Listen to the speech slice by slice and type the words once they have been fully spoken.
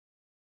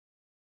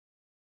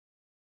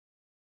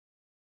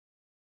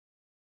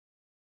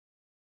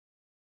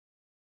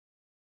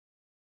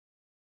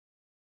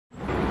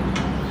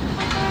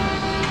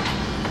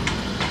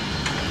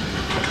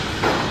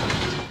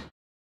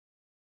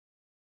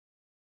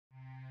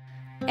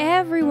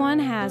Everyone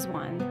has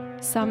one.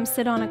 Some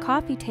sit on a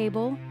coffee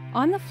table,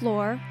 on the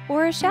floor,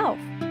 or a shelf.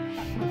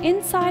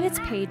 Inside its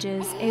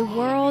pages, a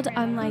world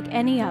unlike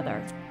any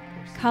other.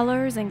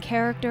 Colors and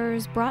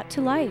characters brought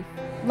to life,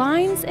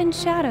 lines and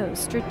shadows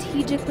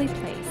strategically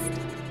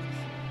placed.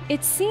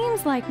 It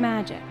seems like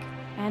magic,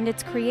 and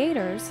its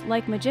creators,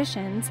 like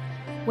magicians,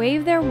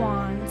 wave their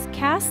wands,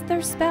 cast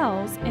their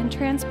spells, and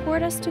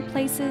transport us to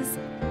places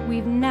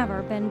we've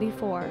never been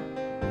before.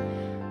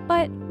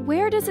 But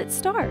where does it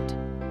start?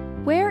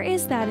 Where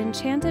is that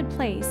enchanted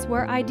place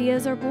where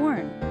ideas are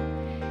born?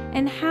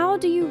 And how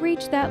do you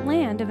reach that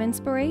land of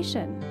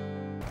inspiration?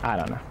 I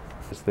don't know.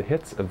 It's the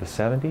hits of the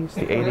 70s,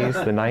 the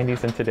 80s, the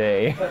 90s, and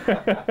today.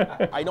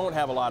 I don't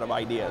have a lot of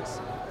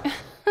ideas.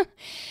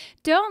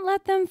 Don't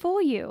let them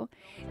fool you.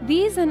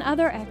 These and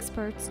other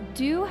experts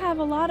do have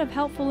a lot of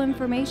helpful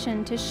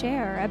information to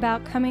share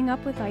about coming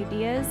up with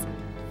ideas,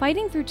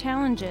 fighting through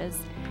challenges,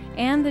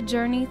 and the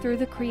journey through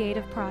the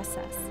creative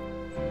process.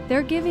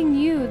 They're giving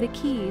you the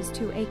keys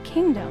to a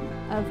kingdom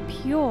of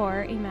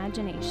pure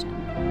imagination.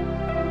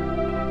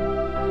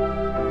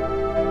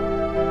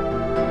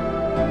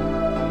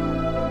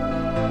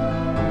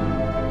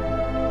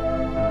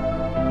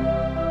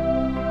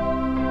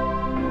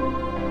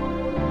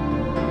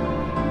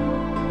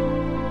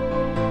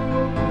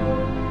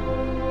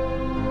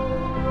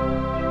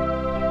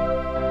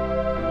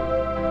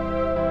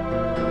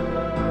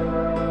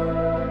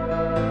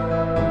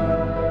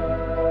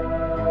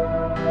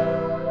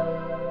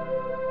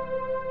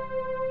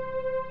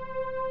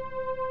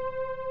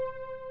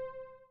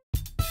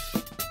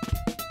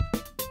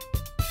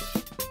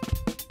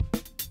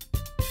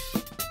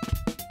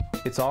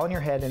 It's all in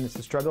your head, and it's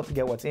a struggle to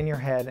get what's in your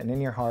head and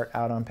in your heart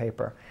out on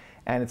paper.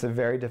 And it's a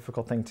very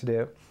difficult thing to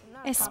do.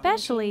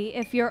 Especially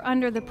if you're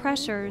under the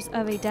pressures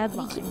of a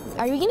deadline.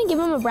 Are you going to give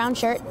him a brown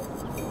shirt?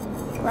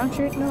 Brown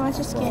shirt? No, I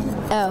just can't.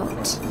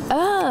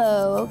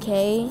 Oh,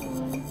 okay.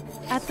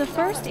 At the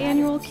first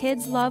annual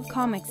Kids Love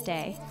Comics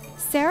Day,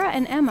 Sarah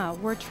and Emma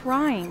were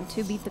trying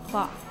to beat the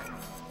clock.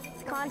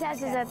 This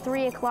contest is at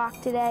 3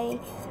 o'clock today,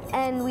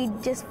 and we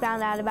just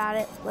found out about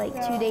it like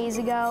 2 days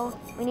ago.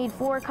 We need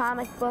 4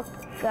 comic book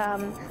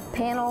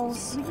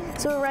panels,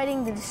 so we're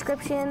writing the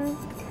description,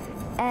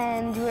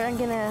 and we're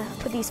gonna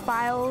put these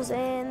files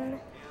in.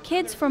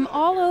 Kids from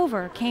all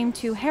over came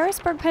to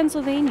Harrisburg,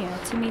 Pennsylvania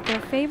to meet their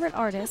favorite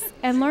artists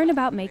and learn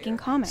about making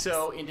comics.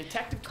 So in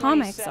Detective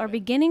Comics are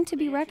beginning to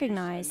be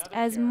recognized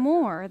as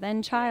more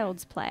than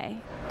child's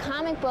play.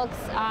 Comic books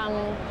are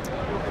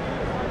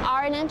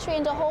an entry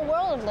into a whole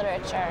world of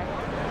literature.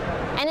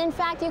 And in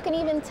fact, you can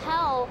even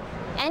tell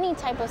any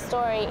type of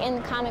story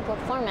in comic book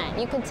format.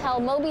 You could tell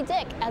Moby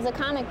Dick as a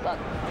comic book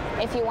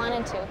if you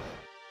wanted to.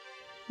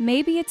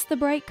 Maybe it's the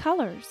bright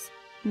colors,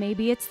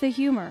 maybe it's the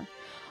humor,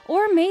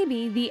 or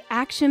maybe the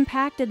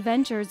action-packed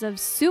adventures of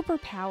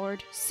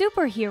superpowered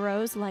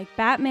superheroes like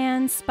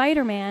Batman,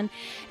 Spider-Man,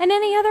 and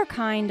any other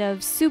kind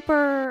of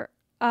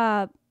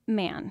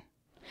man.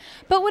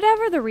 But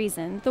whatever the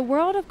reason, the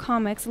world of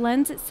comics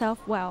lends itself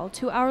well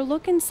to our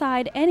look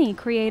inside any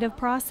creative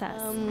process.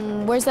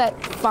 Where's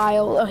that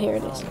file? Oh, here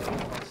it is.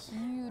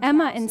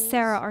 Emma and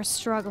Sarah are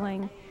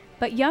struggling,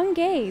 but young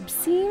Gabe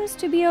seems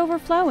to be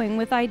overflowing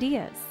with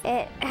ideas.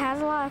 It has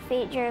a lot of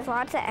features,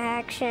 lots of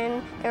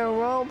action. There are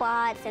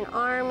robots, an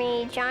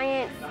army,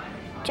 giant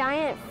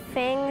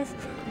things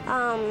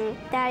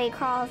that he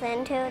crawls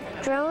into.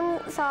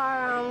 Drones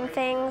are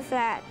things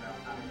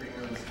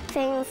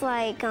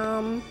like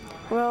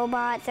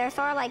robots. They're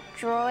sort of like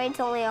droids,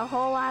 only a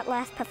whole lot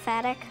less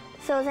pathetic.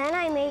 So then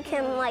I make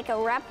him like a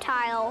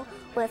reptile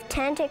with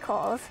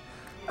tentacles.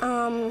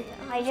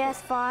 I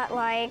just thought,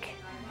 like,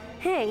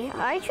 hey,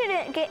 I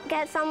should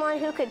get someone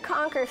who could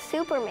conquer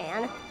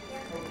Superman.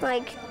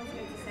 Like,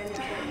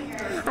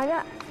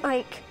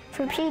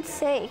 for Pete's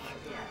sake,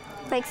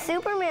 like,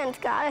 Superman's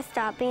gotta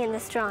stop being the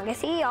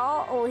strongest. He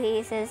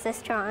always is the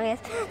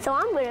strongest. So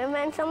I'm gonna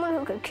invent someone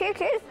who could kick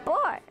his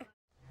butt.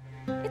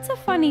 It's a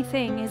funny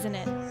thing, isn't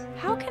it?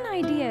 How can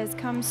ideas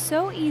come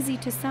so easy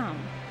to some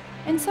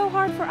and so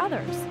hard for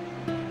others?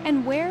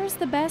 And where's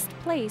the best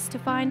place to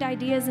find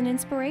ideas and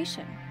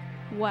inspiration?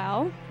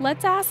 Well,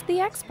 let's ask the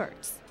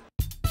experts.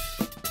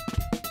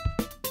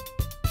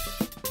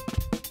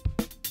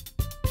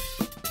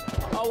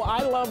 Oh,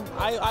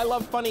 I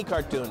love funny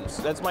cartoons.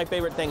 That's my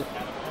favorite thing.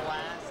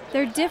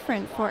 They're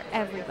different for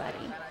everybody.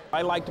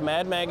 I liked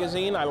Mad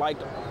Magazine. I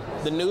liked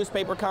the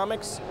newspaper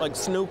comics, like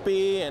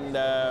Snoopy and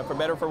For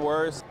Better For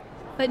Worse.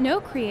 But no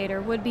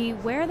creator would be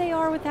where they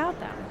are without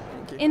them,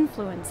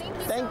 influencing.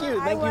 Thank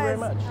you very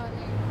much.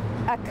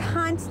 A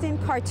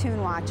constant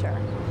cartoon watcher.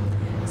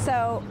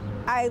 So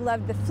I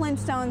loved the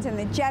Flintstones and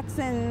the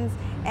Jetsons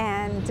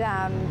and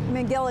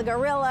Magilla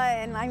Gorilla,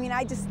 and I mean,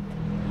 I just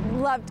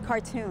loved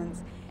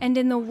cartoons. And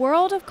in the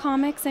world of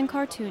comics and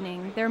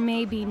cartooning, there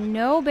may be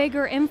no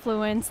bigger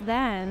influence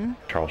than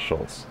Charles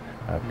Schulz.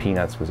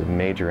 Peanuts was a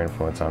major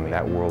influence on me.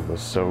 That world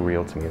was so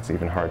real to me, it's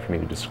even hard for me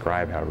to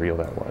describe how real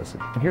that was.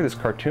 And here this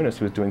cartoonist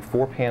who was doing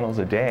 4 panels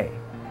a day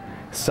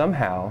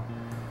somehow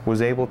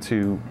was able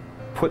to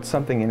put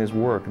something in his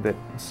work that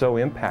so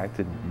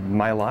impacted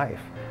my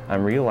life.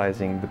 I'm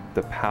realizing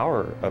the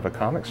power of a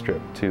comic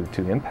strip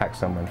to impact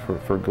someone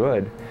for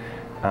good.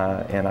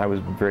 And I was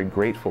very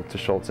grateful to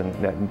Schulz, and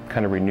that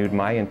kind of renewed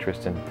my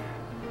interest in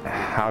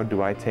how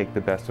do I take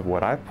the best of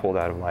what I've pulled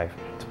out of life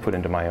to put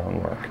into my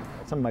own work.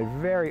 Some of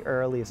my very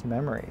earliest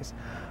memories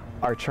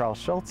are Charles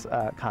Schulz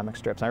comic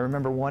strips. I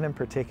remember one in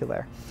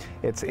particular.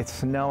 It's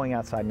snowing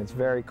outside and it's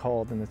very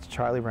cold, and it's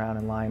Charlie Brown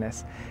and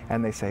Linus,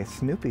 and they say,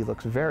 "Snoopy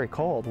looks very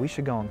cold, we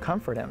should go and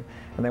comfort him."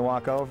 And they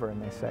walk over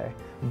and they say,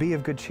 "Be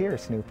of good cheer,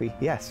 Snoopy."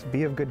 "Yes,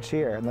 be of good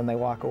cheer." And then they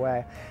walk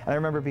away. And I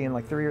remember being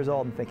like 3 years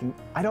old and thinking,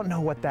 I don't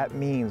know what that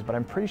means, but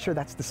I'm pretty sure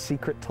that's the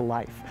secret to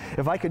life.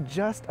 If I could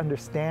just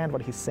understand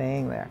what he's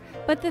saying there.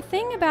 But the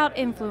thing about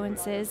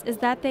influences is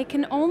that they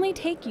can only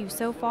take you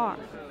so far.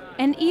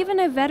 And even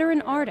a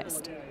veteran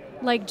artist,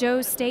 like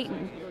Joe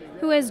Staton,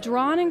 who has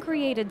drawn and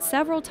created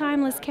several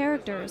timeless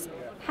characters,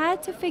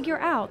 had to figure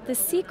out the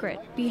secret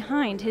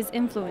behind his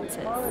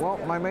influences. Well,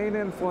 my main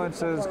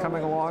influences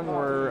coming along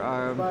were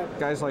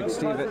guys like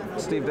Steve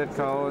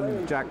Ditko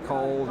and Jack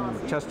Cole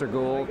and Chester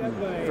Gould, and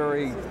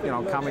very,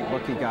 comic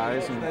booky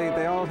guys. And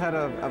they all had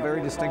a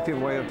very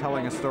distinctive way of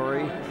telling a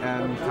story,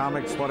 and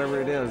comics, whatever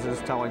it is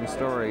telling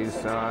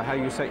stories. How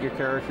you set your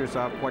characters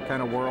up, what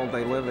kind of world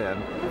they live in.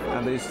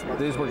 And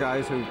these were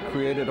guys who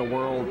created a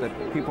world that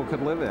people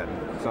could live in.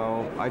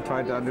 So I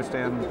tried to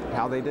understand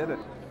how they did it.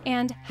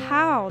 And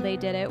how they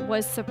did it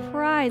was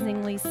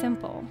surprisingly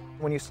simple.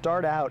 When you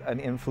start out, an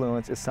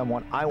influence is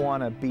someone, I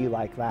want to be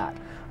like that.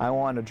 I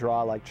want to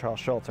draw like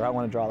Charles Schulz, or I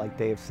want to draw like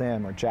Dave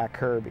Sim, or Jack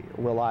Kirby,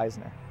 or Will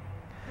Eisner.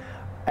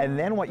 And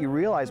then what you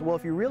realize, well,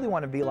 if you really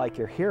want to be like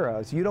your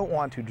heroes, you don't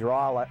want to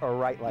draw or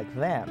write like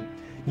them.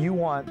 You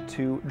want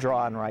to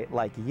draw and write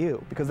like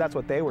you, because that's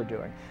what they were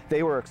doing.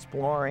 They were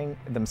exploring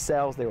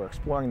themselves, they were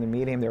exploring the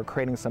medium, they were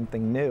creating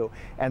something new.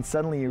 And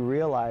suddenly you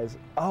realize,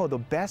 oh, the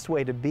best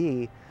way to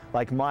be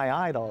like my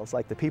idols,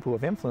 like the people who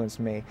have influenced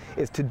me,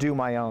 is to do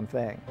my own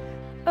thing.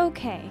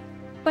 Okay,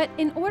 but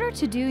in order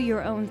to do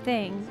your own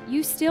thing,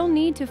 you still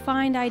need to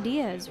find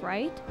ideas,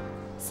 right?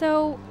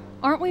 So,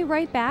 aren't we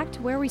right back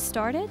to where we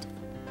started?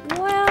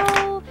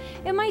 Well,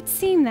 it might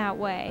seem that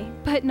way,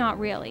 but not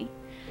really.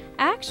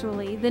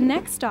 Actually, the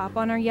next stop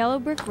on our yellow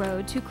brick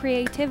road to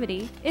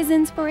creativity is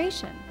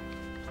inspiration.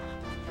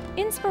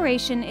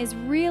 Inspiration is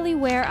really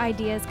where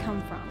ideas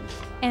come from.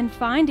 And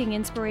finding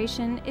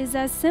inspiration is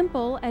as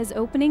simple as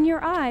opening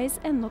your eyes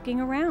and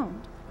looking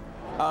around.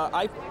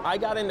 I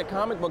got into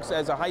comic books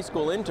as a high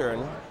school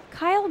intern.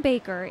 Kyle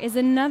Baker is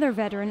another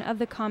veteran of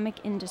the comic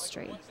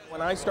industry.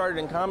 When I started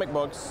in comic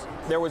books,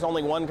 there was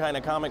only one kind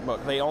of comic book.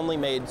 They only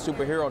made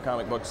superhero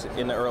comic books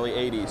in the early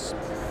 80s.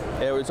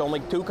 There was only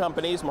two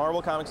companies,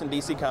 Marvel Comics and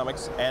DC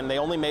Comics, and they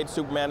only made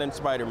Superman and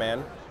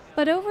Spider-Man.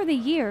 But over the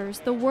years,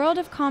 the world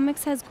of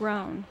comics has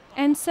grown,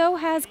 and so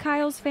has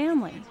Kyle's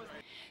family.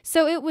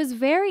 So it was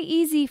very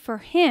easy for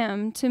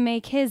him to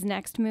make his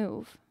next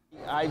move.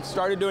 I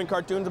started doing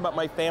cartoons about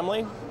my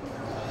family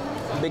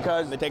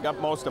because they take up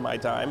most of my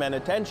time and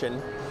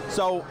attention.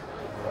 So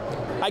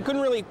I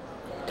couldn't really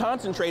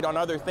concentrate on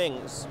other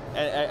things.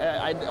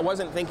 I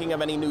wasn't thinking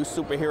of any new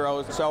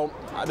superheroes. So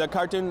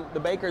the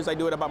Bakers, I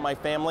do it about my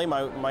family.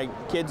 My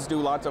kids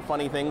do lots of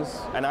funny things,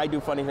 and I do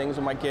funny things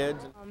with my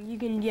kids. You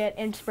can get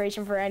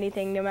inspiration for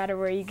anything, no matter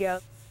where you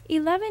go.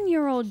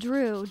 11-year-old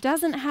Drew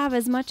doesn't have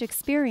as much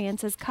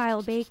experience as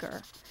Kyle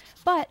Baker,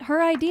 but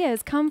her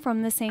ideas come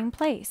from the same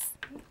place,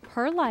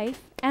 her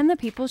life and the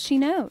people she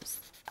knows.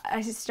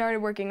 I started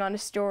working on a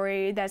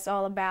story that's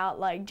all about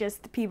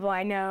just the people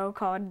I know,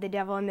 called The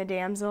Devil and the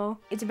Damsel.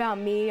 It's about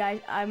me.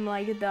 I'm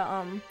like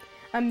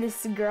I'm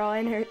this girl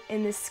in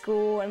this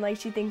school, and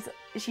she thinks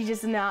she's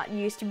just not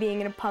used to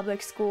being in a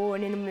public school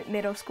and in a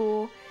middle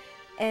school.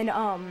 And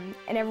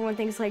everyone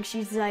thinks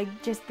she's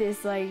just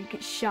this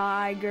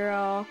shy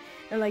girl,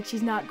 and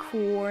she's not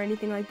cool or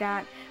anything like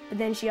that. But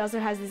then she also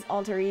has this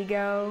alter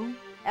ego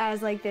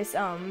as this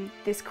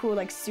cool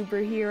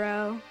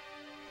superhero,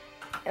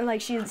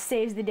 and she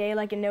saves the day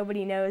and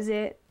nobody knows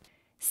it.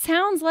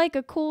 Sounds like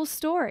a cool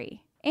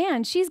story.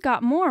 And she's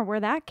got more where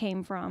that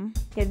came from.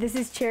 Yeah, this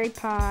is Cherry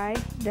Pie.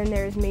 Then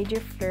there's Major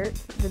Flirt,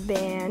 the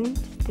band,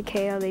 the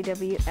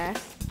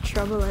KLAWS,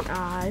 Trouble in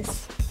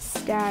Oz,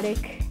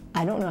 Static.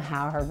 I don't know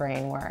how her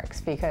brain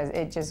works because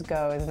it just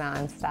goes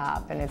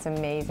nonstop, and it's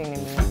amazing to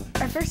me.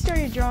 I first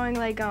started drawing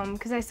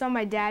because I saw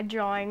my dad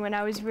drawing when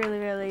I was really,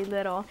 really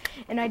little,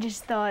 and I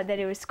just thought that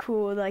it was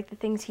cool, the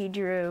things he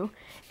drew.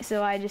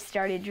 So I just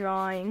started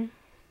drawing.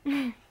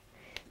 And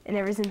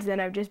ever since then,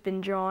 I've just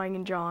been drawing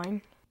and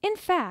drawing. In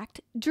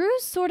fact,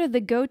 Drew's sort of the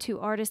go-to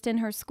artist in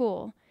her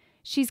school.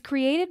 She's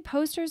created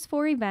posters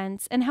for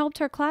events and helped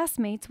her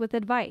classmates with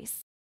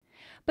advice.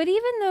 But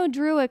even though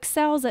Drew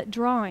excels at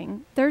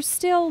drawing, there's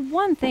still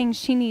one thing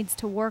she needs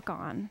to work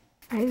on.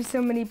 I have so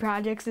many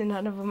projects and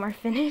none of them are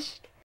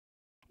finished.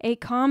 A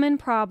common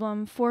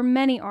problem for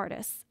many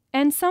artists,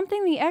 and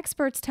something the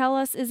experts tell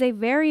us is a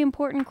very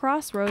important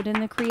crossroad in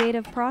the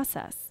creative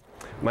process.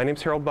 My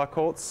name's Harold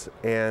Buchholz,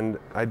 and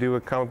I do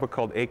a comic book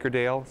called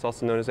Acredale. It's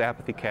also known as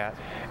Apathy Cat.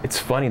 It's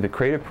funny, the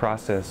creative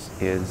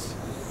process is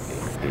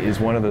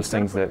one of those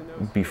things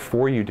that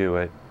before you do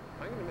it,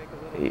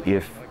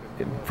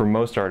 for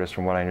most artists,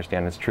 from what I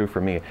understand, it's true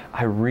for me,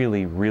 I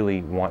really,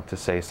 really want to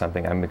say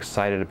something. I'm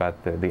excited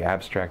about the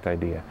abstract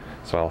idea.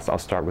 So I'll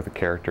start with a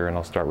character, and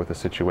I'll start with a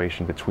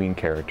situation between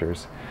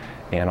characters.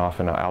 And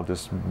often I'll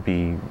just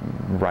be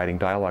writing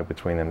dialogue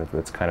between them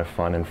that's kind of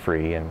fun and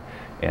free, and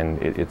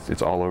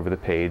it's all over the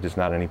page. It's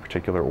not any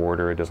particular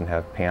order. It doesn't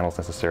have panels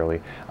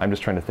necessarily. I'm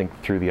just trying to think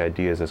through the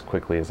ideas as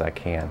quickly as I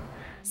can.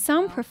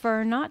 Some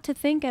prefer not to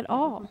think at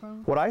all.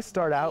 What I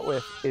start out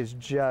with is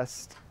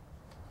just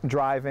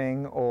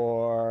driving,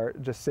 or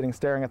just sitting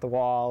staring at the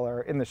wall,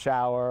 or in the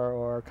shower,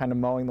 or kind of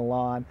mowing the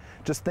lawn,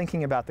 just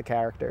thinking about the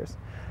characters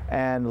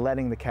and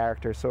letting the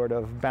characters sort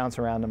of bounce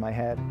around in my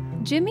head.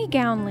 Jimmy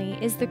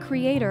Gownley is the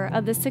creator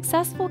of the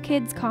successful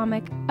kids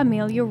comic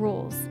Amelia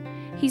Rules.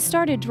 He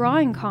started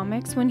drawing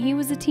comics when he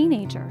was a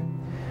teenager.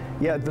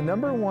 Yeah, the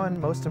number one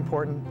most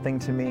important thing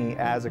to me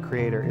as a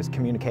creator is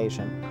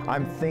communication.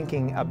 I'm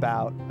thinking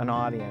about an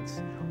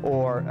audience,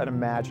 or an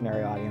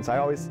imaginary audience. I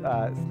always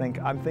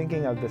I'm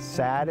thinking of the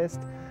saddest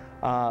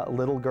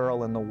little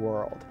girl in the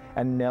world,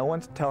 and no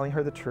one's telling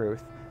her the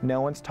truth,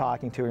 no one's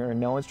talking to her, and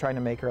no one's trying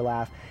to make her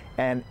laugh.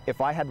 And if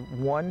I had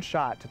one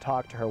shot to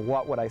talk to her,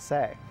 what would I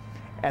say?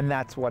 And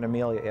that's what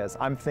Amelia is.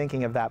 I'm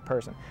thinking of that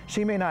person.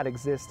 She may not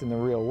exist in the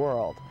real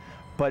world,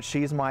 but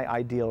she's my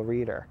ideal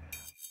reader.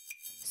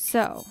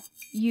 So,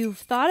 you've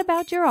thought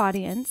about your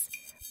audience,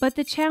 but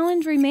the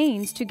challenge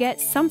remains to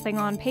get something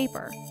on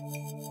paper.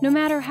 No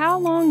matter how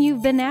long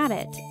you've been at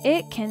it,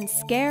 it can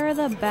scare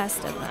the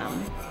best of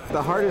them.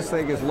 The hardest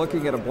thing is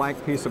looking at a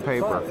blank piece of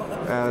paper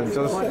and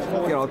just,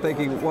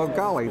 thinking, well,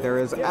 golly, there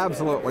is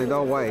absolutely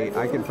no way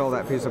I can fill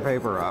that piece of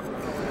paper up.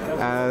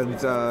 And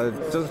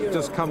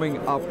just coming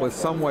up with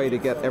some way to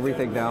get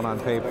everything down on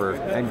paper.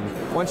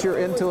 And once you're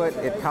into it,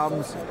 it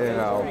comes,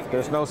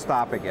 there's no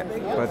stopping it.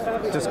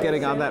 But just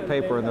getting on that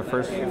paper in the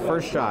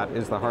first shot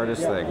is the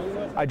hardest thing.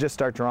 I just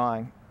start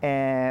drawing,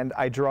 and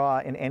I draw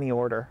in any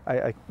order.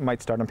 I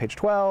might start on page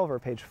 12 or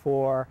page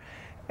 4.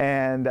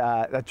 And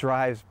that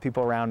drives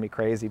people around me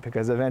crazy,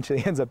 because eventually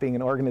it ends up being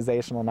an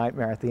organizational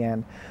nightmare at the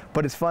end.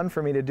 But it's fun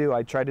for me to do.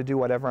 I try to do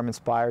whatever I'm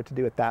inspired to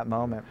do at that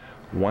moment.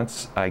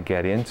 Once I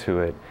get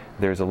into it,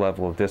 there's a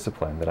level of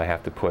discipline that I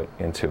have to put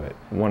into it.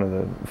 One of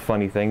the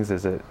funny things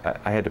is that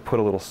I had to put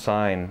a little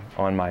sign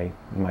on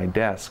my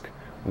desk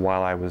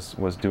while I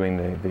was doing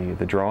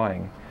the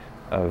drawing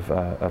of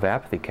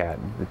Apathy Cat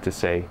to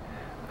say,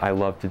 I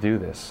love to do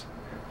this.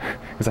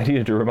 Because I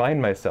needed to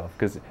remind myself,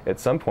 because at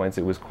some points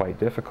it was quite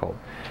difficult.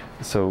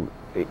 So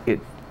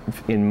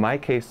in my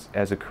case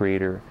as a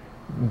creator,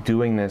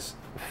 doing this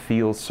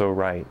feels so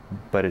right,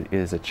 but it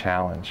is a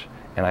challenge.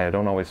 And I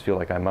don't always feel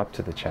like I'm up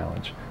to the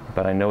challenge,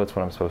 but I know it's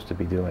what I'm supposed to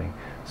be doing.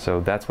 So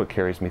that's what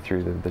carries me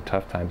through the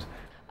tough times.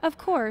 Of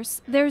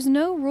course, there's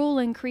no rule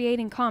in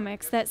creating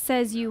comics that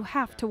says you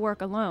have to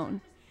work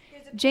alone.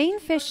 Jane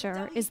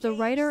Fisher is the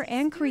writer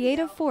and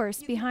creative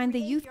force behind the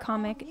youth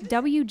comic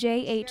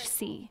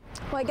WJHC.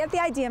 Well, I get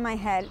the idea in my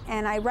head,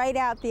 and I write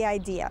out the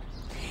idea.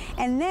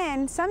 And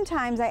then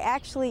sometimes I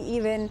actually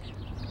even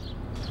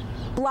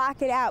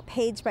block it out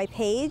page by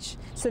page,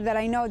 so that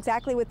I know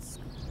exactly what's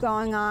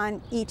going on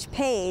each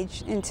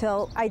page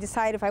until I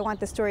decide if I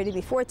want the story to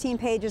be 14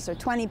 pages or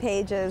 20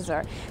 pages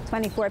or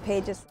 24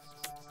 pages.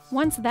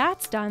 Once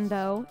that's done,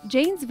 though,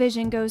 Jane's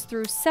vision goes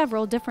through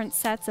several different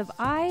sets of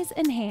eyes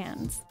and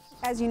hands.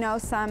 As you know,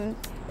 some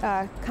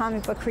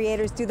comic book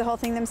creators do the whole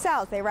thing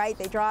themselves. They write,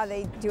 they draw,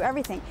 they do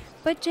everything.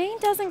 But Jane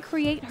doesn't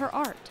create her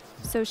art,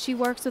 so she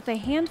works with a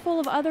handful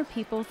of other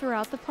people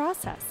throughout the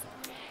process.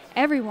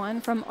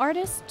 Everyone from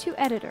artists to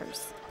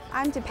editors.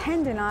 I'm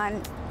dependent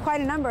on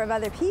quite a number of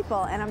other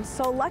people, and I'm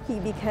so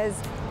lucky because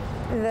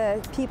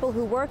the people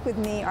who work with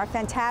me are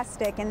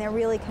fantastic, and they're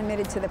really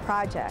committed to the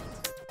project.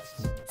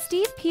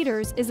 Steve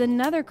Peters is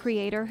another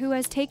creator who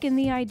has taken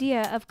the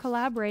idea of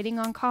collaborating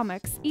on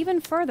comics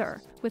even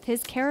further with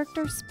his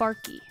character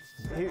Sparky.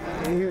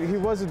 He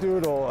was a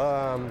doodle.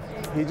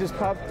 He just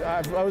popped.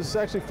 I was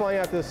actually flying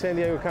out to San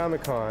Diego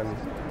Comic-Con,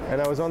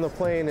 and I was on the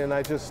plane, and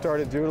I just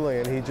started doodling,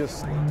 and he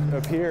just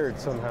appeared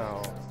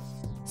somehow.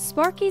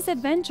 Sparky's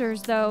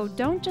adventures, though,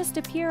 don't just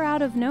appear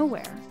out of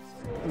nowhere.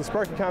 The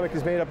Sparky comic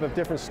is made up of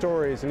different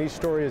stories, and each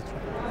story is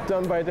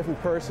done by a different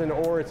person,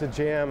 or it's a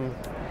jam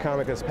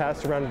comic that's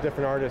passed around to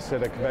different artists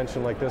at a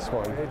convention like this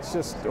one. It's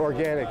just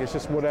organic. It's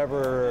just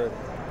whatever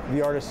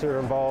the artists that are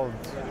involved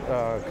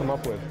come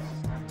up with.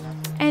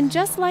 And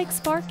just like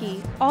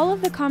Sparky, all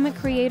of the comic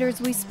creators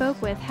we spoke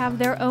with have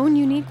their own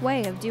unique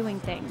way of doing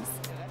things.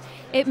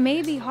 It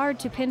may be hard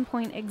to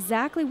pinpoint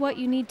exactly what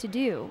you need to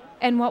do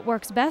and what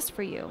works best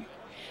for you,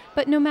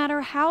 but no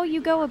matter how you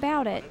go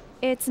about it,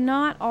 it's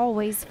not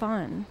always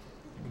fun.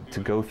 To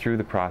go through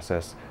the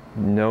process,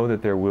 know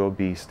that there will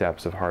be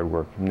steps of hard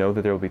work. Know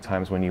that there will be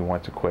times when you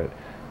want to quit.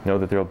 Know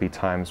that there will be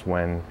times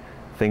when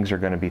things are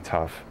going to be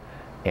tough.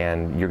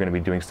 and you're going to be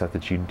doing stuff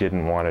that you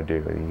didn't want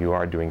to do. You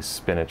are doing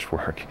spinach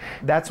work.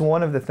 That's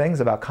one of the things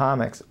about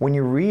comics. When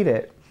you read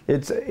it,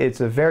 it's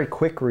a very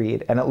quick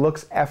read and it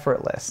looks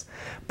effortless.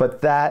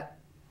 But that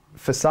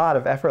facade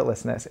of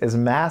effortlessness is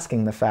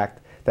masking the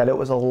fact that it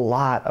was a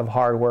lot of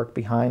hard work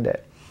behind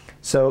it.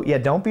 So yeah,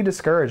 don't be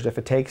discouraged if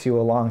it takes you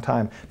a long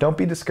time. Don't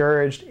be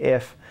discouraged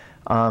if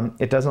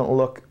it doesn't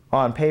look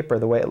on paper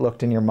the way it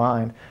looked in your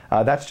mind.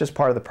 That's just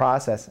part of the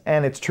process,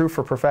 and it's true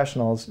for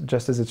professionals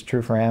just as it's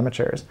true for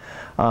amateurs.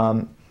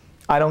 I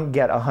don't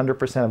get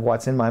 100% of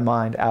what's in my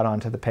mind out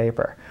onto the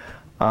paper.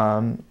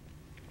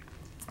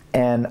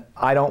 And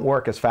I don't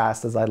work as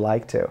fast as I'd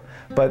like to.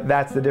 But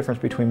that's the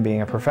difference between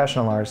being a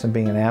professional artist and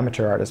being an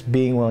amateur artist,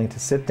 being willing to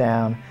sit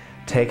down,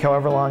 take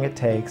however long it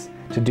takes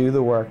to do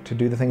the work, to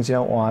do the things you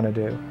don't want to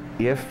do.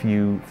 If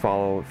you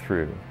follow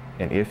through,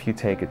 and if you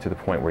take it to the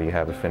point where you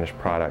have a finished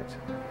product,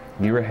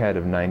 you're ahead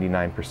of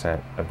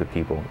 99% of the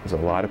people. Because a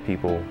lot of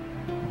people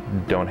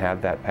don't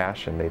have that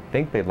passion. They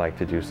think they'd like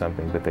to do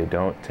something, but they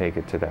don't take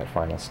it to that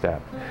final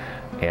step.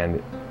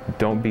 And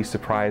don't be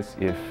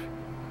surprised if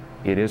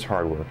it is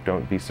hard work.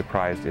 Don't be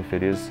surprised if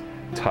it is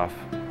tough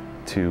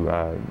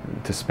to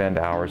spend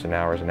hours and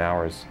hours and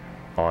hours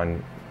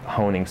on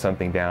honing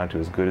something down to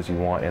as good as you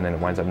want, and then it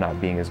winds up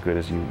not being as good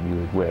as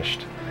you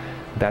wished.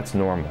 That's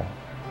normal,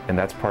 and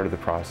that's part of the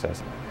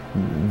process.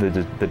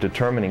 The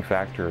determining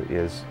factor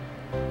is,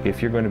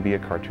 if you're going to be a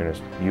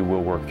cartoonist, you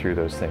will work through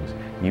those things.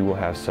 You will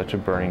have such a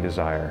burning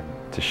desire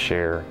to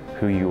share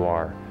who you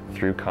are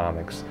through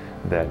comics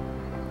that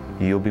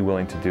you'll be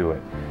willing to do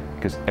it,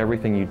 because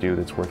everything you do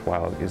that's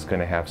worthwhile is going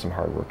to have some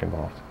hard work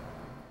involved.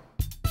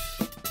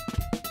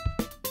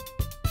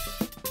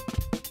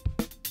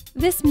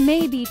 This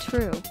may be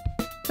true,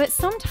 but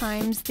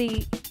sometimes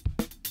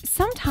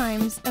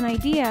an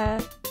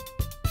idea,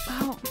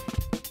 well,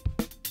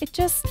 it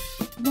just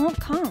won't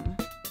come.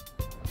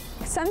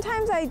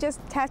 Sometimes I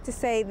just have to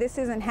say, this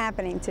isn't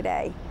happening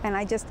today, and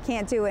I just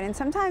can't do it. And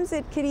sometimes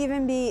it could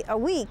even be a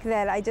week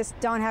that I just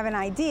don't have an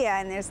idea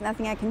and there's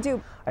nothing I can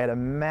do. I had a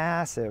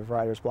massive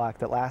writer's block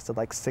that lasted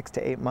like 6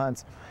 to 8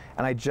 months,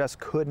 and I just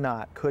could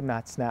not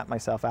snap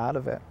myself out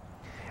of it.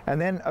 And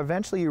then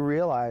eventually you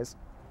realize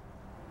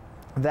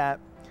that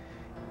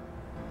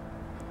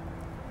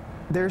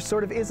there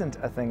sort of isn't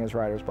a thing as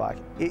writer's block.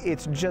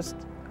 It's just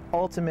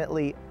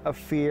ultimately a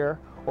fear,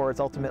 or it's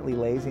ultimately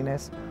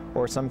laziness,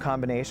 or some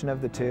combination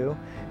of the two,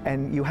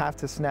 and you have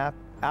to snap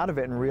out of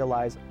it and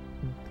realize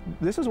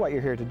this is what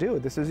you're here to do.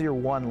 This is your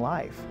one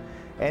life.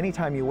 Any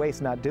time you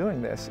waste not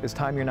doing this is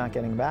time you're not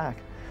getting back.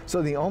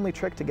 So the only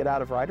trick to get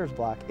out of writer's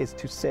block is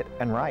to sit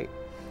and write.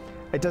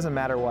 It doesn't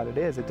matter what it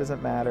is. It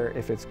doesn't matter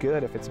if it's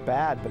good, if it's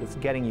bad, but it's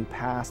getting you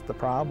past the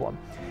problem.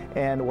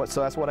 And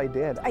so that's what I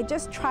did. I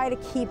just try to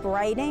keep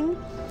writing,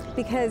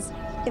 because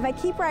if I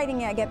keep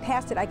writing and I get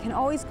past it, I can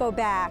always go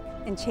back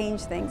and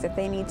change things if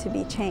they need to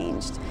be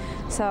changed.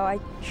 So I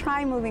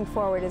try moving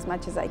forward as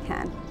much as I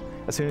can.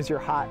 As soon as you're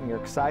hot and you're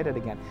excited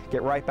again,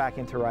 get right back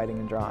into writing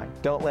and drawing.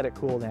 Don't let it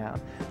cool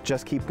down.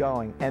 Just keep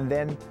going. And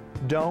then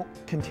don't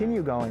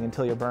continue going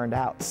until you're burned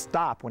out.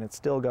 Stop when it's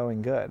still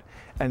going good.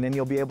 And then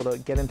you'll be able to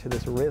get into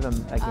this rhythm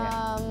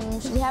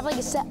again. We have like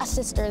a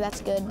sister, that's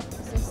good.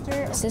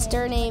 A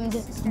sister named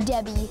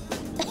Debbie.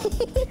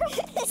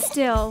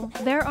 Still,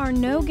 there are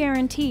no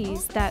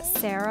guarantees that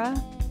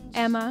Sarah,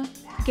 Emma,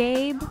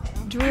 Gabe,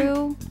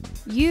 Drew,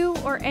 you,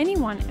 or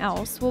anyone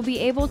else will be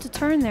able to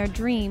turn their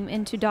dream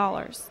into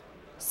dollars.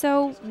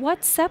 So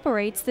what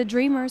separates the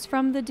dreamers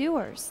from the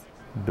doers?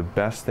 The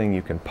best thing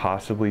you can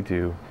possibly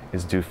do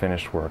is do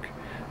finished work.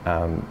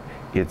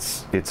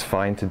 It's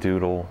fine to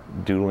doodle.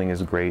 Doodling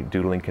is great.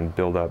 Doodling can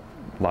build up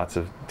lots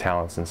of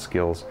talents and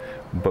skills.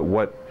 But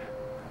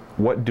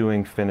what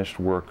doing finished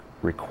work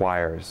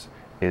requires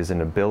is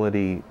an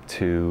ability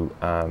to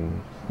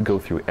go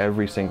through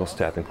every single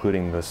step,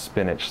 including the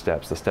spinach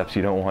steps, the steps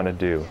you don't want to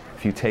do.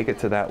 If you take it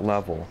to that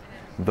level,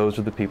 those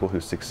are the people who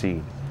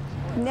succeed.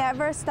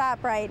 Never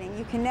stop writing.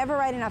 You can never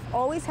write enough.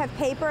 Always have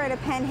paper and a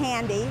pen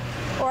handy.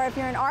 Or if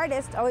you're an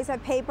artist, always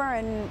have paper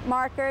and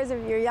markers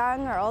if you're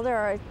young or older,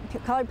 or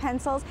colored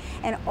pencils,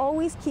 and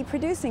always keep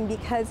producing,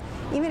 because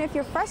even if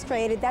you're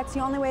frustrated, that's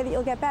the only way that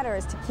you'll get better,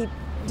 is to keep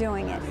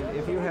doing it.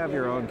 If you have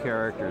your own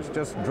characters,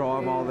 just draw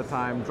them all the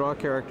time. Draw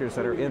characters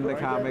that are in the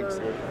comics.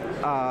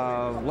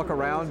 Look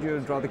around you,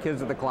 draw the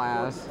kids of the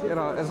class. You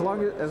know, as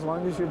long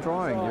as you're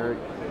drawing,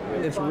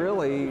 it's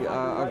really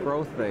a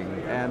growth thing,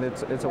 and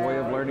it's a way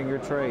of learning your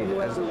trade.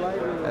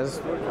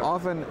 As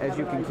often as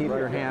you can keep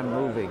your hand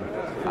moving,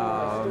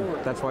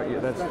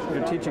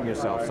 you're teaching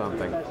yourself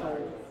something.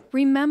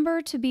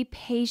 Remember to be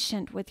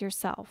patient with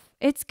yourself.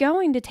 It's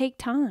going to take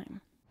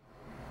time.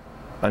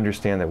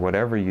 Understand that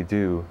whatever you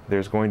do,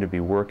 there's going to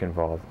be work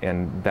involved,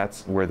 and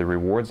that's where the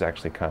rewards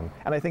actually come.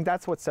 And I think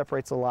that's what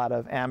separates a lot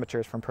of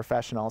amateurs from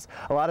professionals.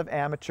 A lot of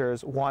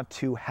amateurs want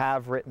to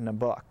have written a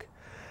book,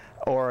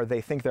 or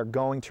they think they're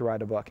going to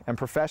write a book, and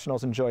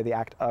professionals enjoy the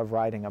act of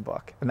writing a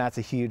book, and that's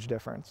a huge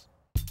difference.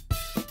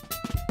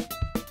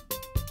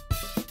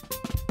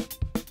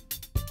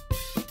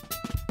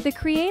 The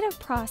creative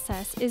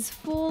process is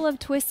full of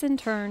twists and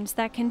turns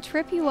that can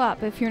trip you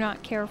up if you're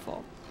not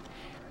careful.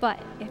 But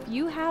if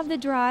you have the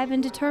drive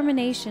and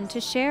determination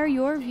to share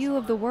your view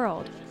of the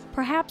world,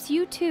 perhaps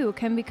you too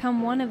can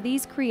become one of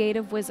these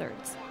creative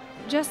wizards.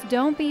 Just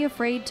don't be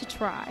afraid to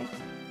try.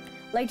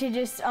 Like to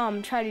just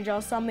try to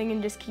draw something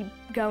and just keep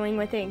going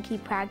with it and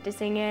keep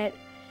practicing it,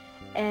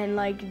 and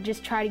like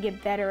just try to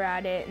get better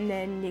at it, and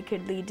then it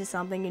could lead to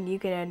something and you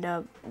could end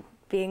up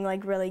being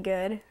like really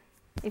good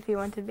if you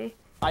want to be.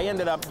 I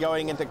ended up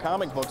going into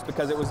comic books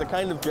because it was the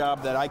kind of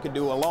job that I could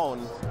do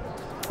alone.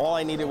 All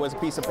I needed was a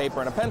piece of paper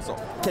and a pencil.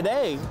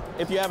 Today,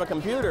 if you have a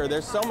computer,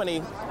 there's so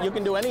many, you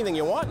can do anything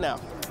you want now.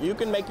 You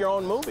can make your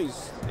own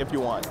movies if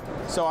you want.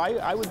 So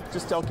I would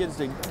just tell kids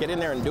to get in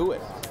there and do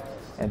it.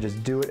 And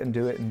just do it and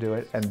do it and do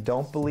it. And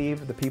don't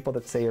believe the people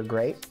that say you're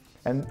great.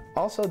 And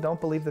also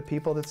don't believe the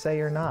people that say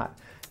you're not.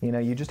 You know,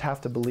 you just have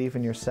to believe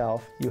in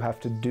yourself. You have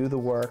to do the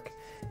work,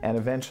 and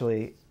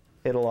eventually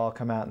it'll all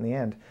come out in the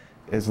end.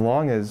 As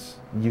long as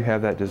you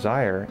have that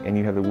desire and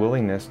you have the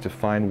willingness to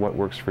find what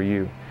works for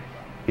you,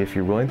 if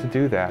you're willing to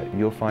do that,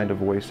 you'll find a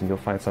voice and you'll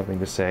find something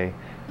to say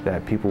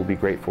that people will be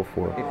grateful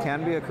for. It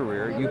can be a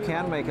career. You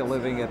can make a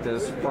living at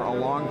this for a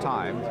long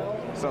time.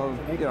 So,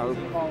 you know,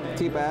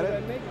 keep at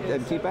it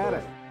and keep at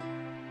it.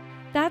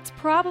 That's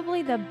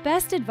probably the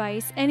best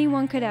advice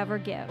anyone could ever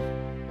give.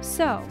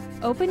 So,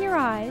 open your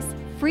eyes,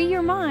 free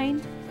your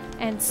mind,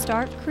 and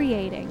start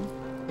creating.